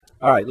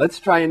All right, let's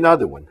try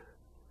another one.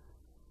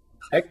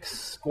 X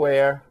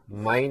squared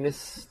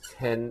minus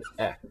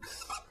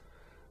 10x.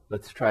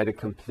 Let's try to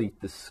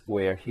complete the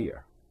square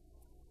here.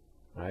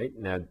 All right,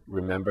 now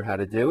remember how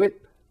to do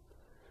it.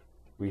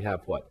 We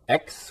have what?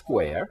 X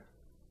squared.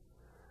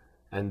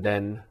 And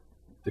then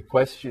the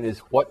question is,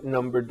 what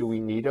number do we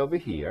need over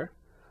here?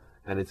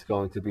 And it's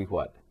going to be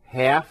what?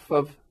 Half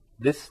of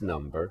this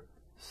number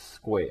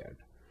squared.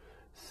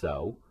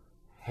 So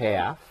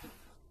half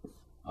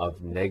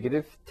of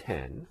negative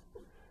 10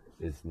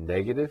 is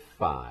negative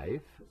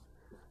 5.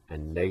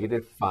 And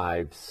negative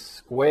 5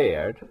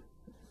 squared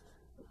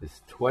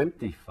is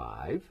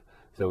 25.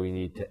 So we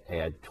need to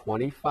add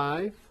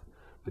 25,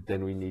 but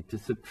then we need to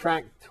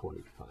subtract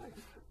 25.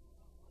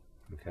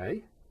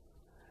 Okay?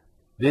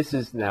 This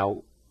is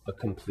now a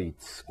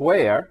complete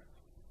square,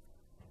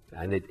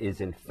 and it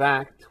is in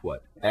fact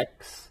what?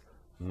 X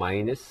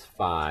minus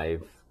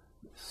 5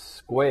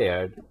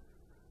 squared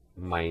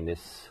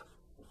minus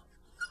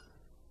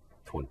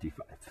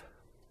 25.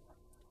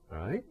 All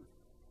right?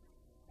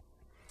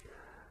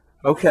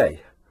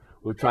 Okay,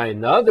 we'll try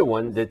another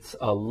one that's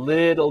a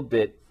little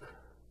bit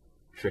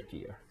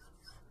trickier.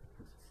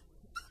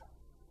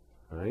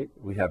 All right,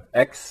 we have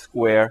x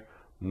squared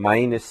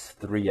minus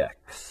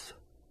 3x.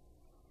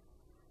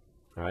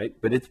 All right,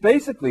 but it's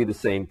basically the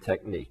same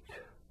technique.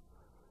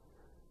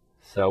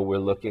 So we're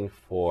looking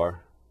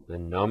for the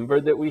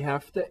number that we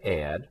have to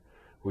add,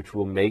 which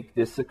will make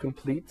this a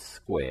complete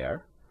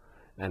square.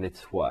 And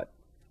it's what?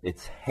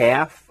 It's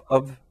half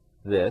of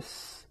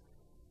this,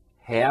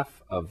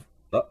 half of,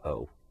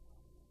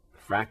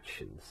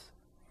 fractions.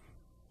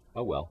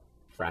 Oh well,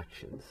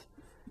 fractions.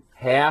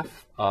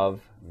 Half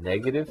of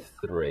negative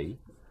 3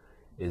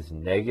 is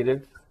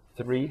negative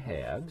 3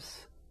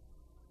 halves.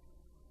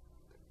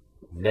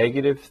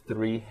 Negative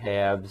 3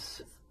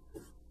 halves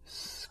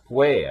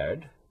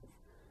squared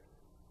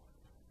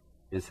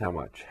is how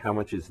much? How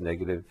much is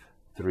negative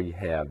 3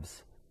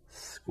 halves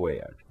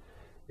squared?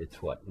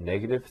 It's what?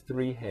 Negative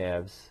 3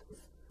 halves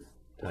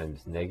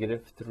times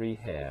negative 3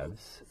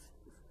 halves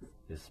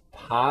is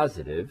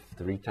positive.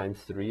 3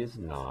 times 3 is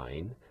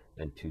 9,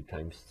 and 2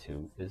 times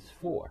 2 is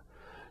 4.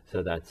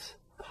 So that's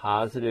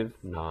positive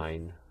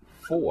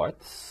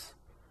 9/4.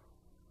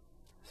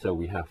 So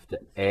we have to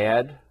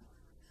add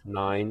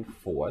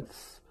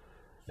 9/4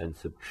 and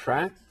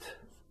subtract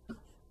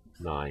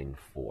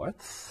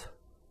 9/4.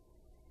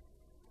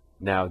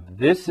 Now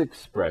this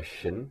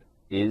expression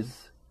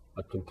is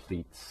a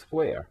complete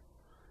square.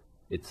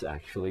 It's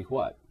actually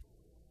what?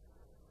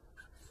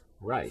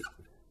 Right.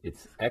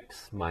 It's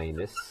x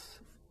minus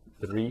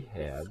 3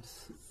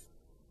 halves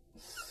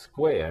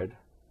squared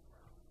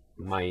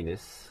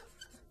minus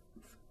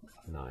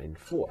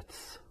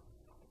 9/4.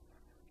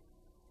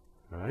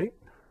 All right?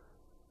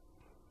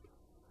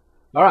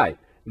 All right.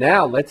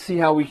 Now let's see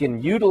how we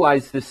can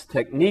utilize this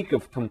technique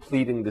of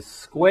completing the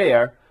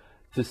square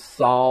to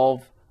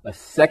solve a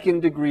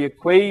second degree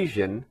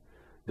equation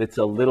that's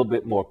a little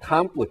bit more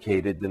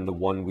complicated than the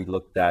one we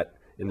looked at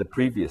in the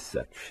previous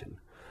section.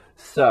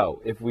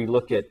 So if we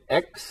look at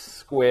x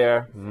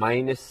squared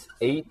minus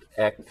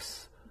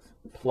 8x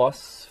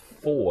plus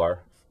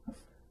 4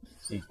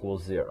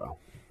 equals 0.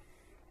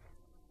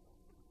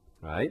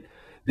 Right?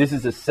 This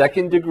is a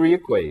second degree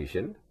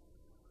equation,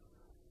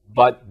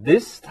 but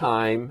this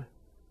time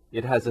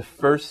it has a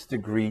first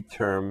degree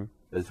term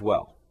as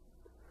well.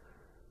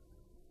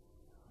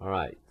 All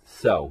right,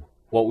 so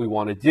what we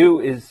want to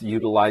do is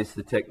utilize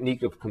the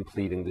technique of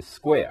completing the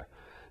square.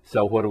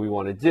 So what do we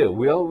want to do?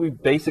 Well, we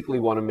basically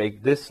want to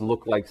make this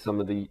look like some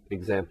of the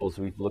examples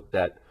we've looked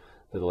at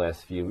for the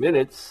last few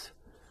minutes.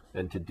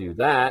 And to do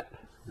that,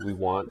 we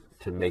want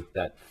to make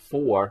that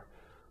 4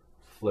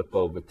 flip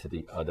over to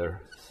the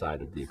other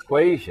side of the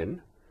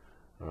equation,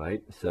 all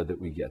right, so that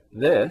we get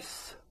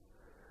this.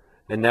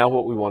 And now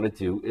what we want to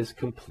do is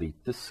complete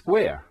the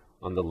square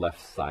on the left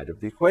side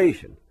of the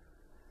equation,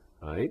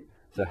 all right?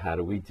 So how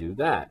do we do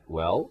that?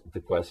 Well,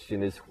 the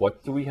question is,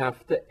 what do we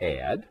have to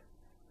add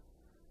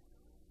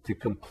to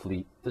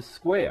complete the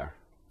square?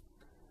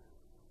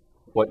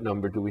 What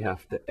number do we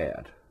have to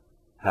add?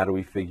 How do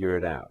we figure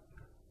it out?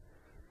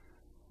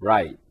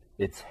 Right,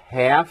 it's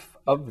half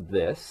of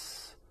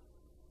this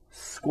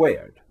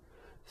squared.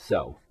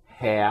 So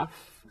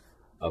half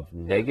of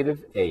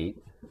negative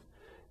 8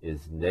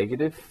 is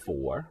negative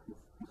 4,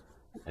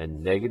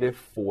 and negative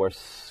 4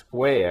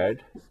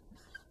 squared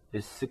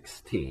is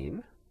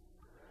 16.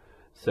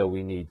 So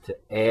we need to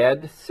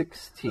add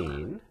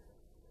 16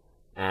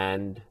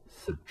 and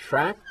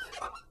subtract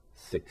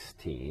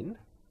 16.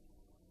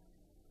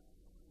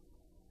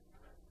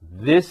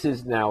 This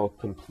is now a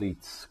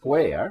complete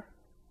square.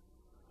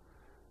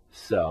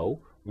 So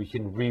we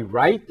can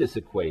rewrite this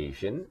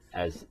equation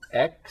as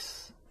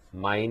x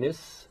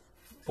minus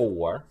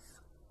 4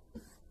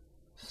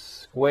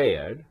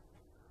 squared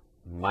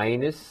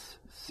minus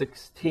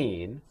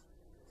 16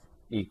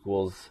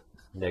 equals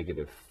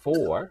negative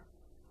 4.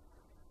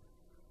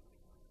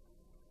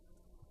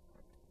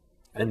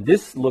 And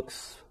this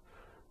looks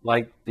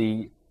like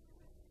the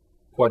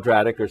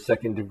quadratic or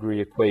second degree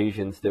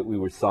equations that we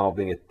were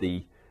solving at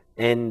the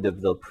end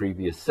of the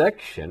previous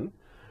section,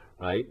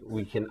 right,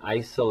 we can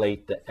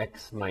isolate the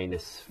x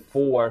minus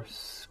 4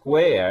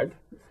 squared,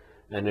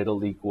 and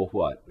it'll equal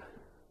what?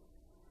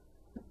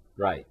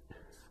 Right,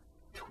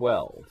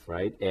 12,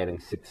 right? Adding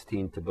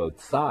 16 to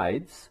both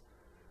sides,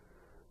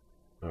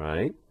 all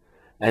right?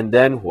 And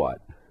then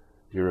what?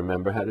 Do you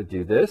remember how to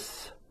do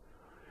this?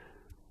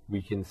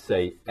 We can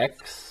say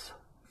x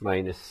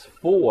minus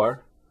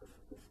 4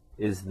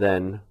 is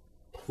then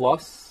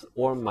plus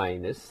or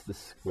minus the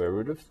square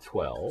root of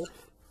 12.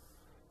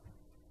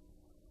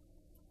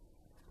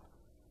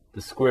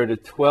 The square root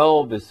of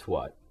 12 is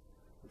what?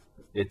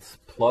 It's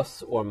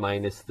plus or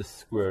minus the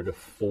square root of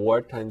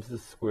 4 times the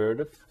square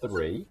root of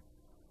 3.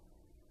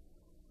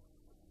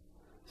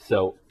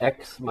 So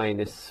x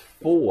minus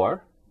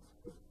 4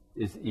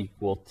 is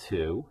equal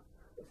to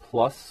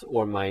plus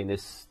or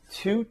minus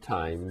 2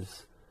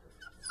 times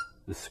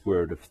the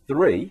square root of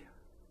 3,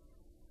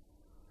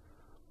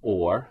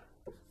 or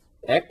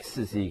x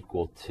is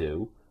equal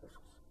to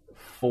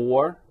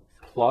 4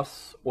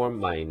 plus or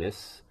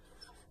minus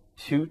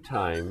 2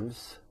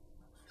 times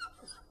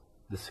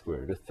the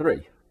square root of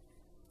 3.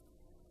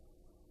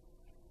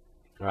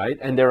 All right,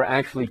 and there are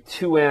actually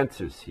two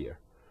answers here.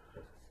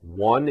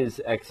 One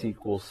is x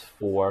equals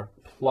 4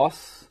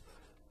 plus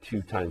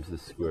 2 times the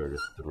square root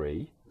of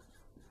 3,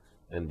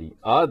 and the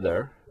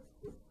other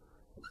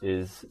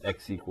is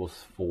x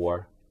equals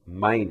 4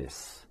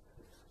 minus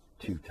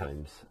 2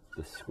 times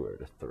the square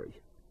root of 3.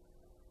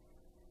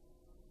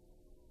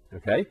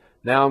 Okay,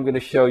 now I'm going to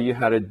show you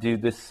how to do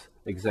this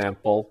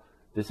example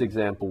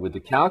with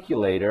the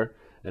calculator,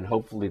 and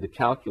hopefully the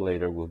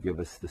calculator will give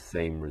us the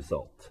same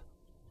result.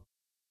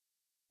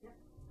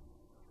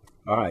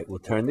 All right, we'll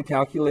turn the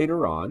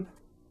calculator on.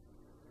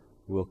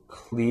 We'll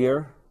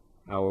clear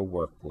our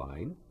work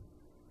line,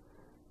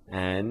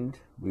 and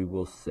we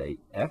will say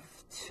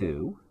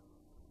F2,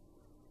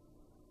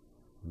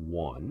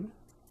 1,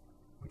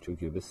 which will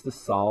give us the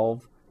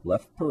solve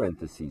left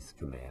parentheses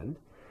command.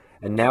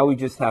 And now we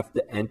just have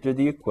to enter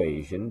the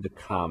equation, the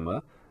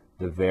comma,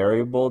 the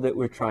variable that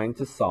we're trying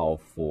to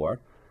solve for,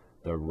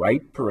 the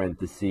right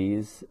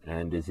parentheses,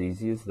 and as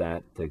easy as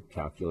that, the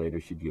calculator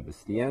should give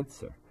us the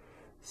answer.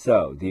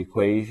 So the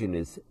equation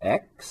is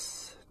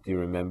x. Do you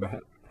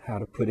remember how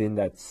to put in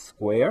that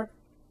square?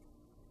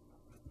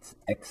 It's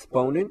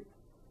exponent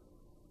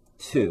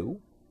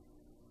 2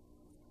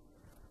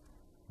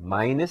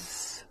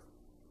 minus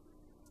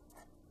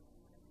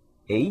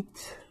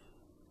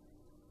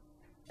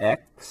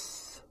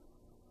 8x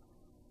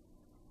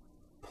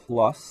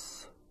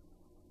plus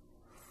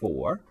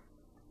 4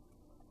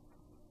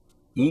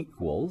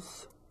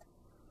 equals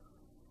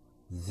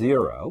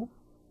 0,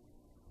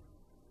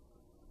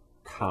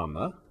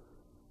 comma,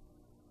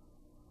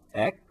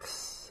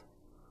 x,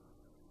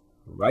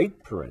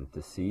 right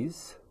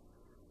parentheses,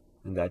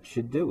 and that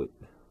should do it.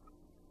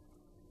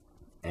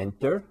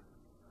 Enter,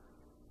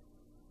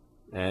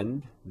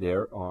 and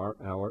there are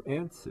our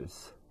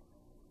answers.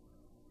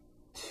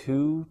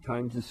 2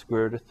 times the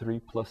square root of 3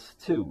 plus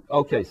 2.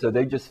 Okay, so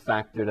they just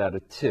factored out a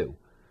 2.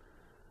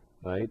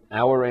 Right?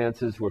 Our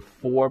answers were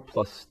 4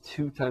 plus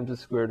 2 times the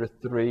square root of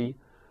 3,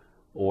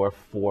 or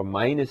 4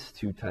 minus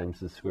 2 times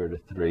the square root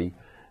of 3,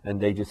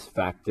 and they just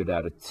factored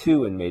out a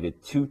 2 and made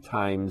it 2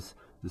 times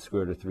the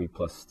square root of 3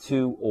 plus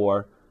 2,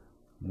 or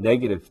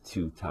negative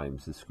 2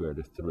 times the square root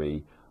of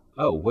 3.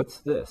 Oh, what's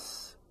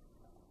this?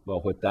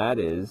 Well, what that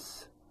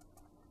is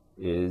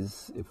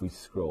if we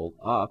scroll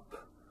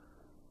up,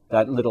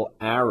 that little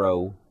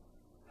arrow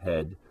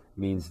head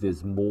means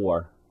there's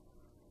more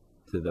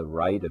to the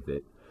right of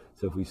it.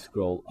 So if we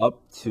scroll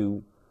up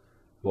to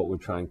what we're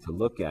trying to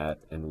look at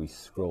and we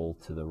scroll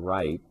to the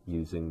right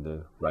using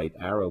the right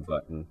arrow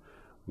button,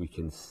 we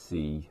can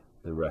see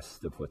the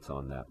rest of what's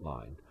on that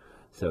line.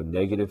 So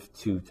negative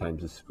 2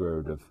 times the square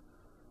root of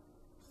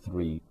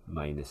 3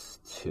 minus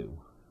 2.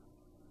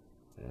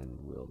 And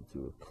we'll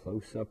do a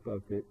close-up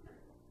of it.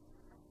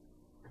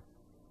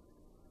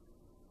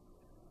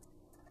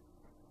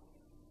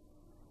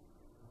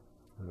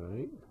 All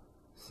right,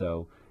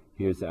 so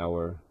here's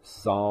our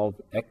solve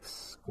x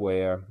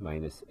squared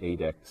minus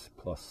 8x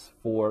plus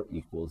 4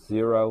 equals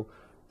 0.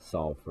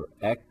 Solve for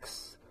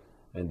x,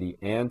 and the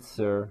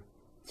answer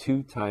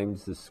 2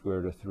 times the square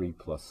root of 3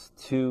 plus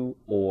 2,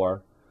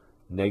 or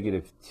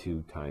negative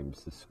 2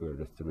 times the square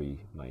root of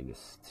 3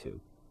 minus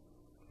 2.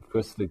 Of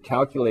course, the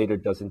calculator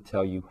doesn't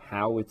tell you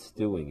how it's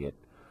doing it.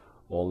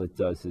 All it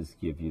does is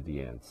give you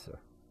the answer.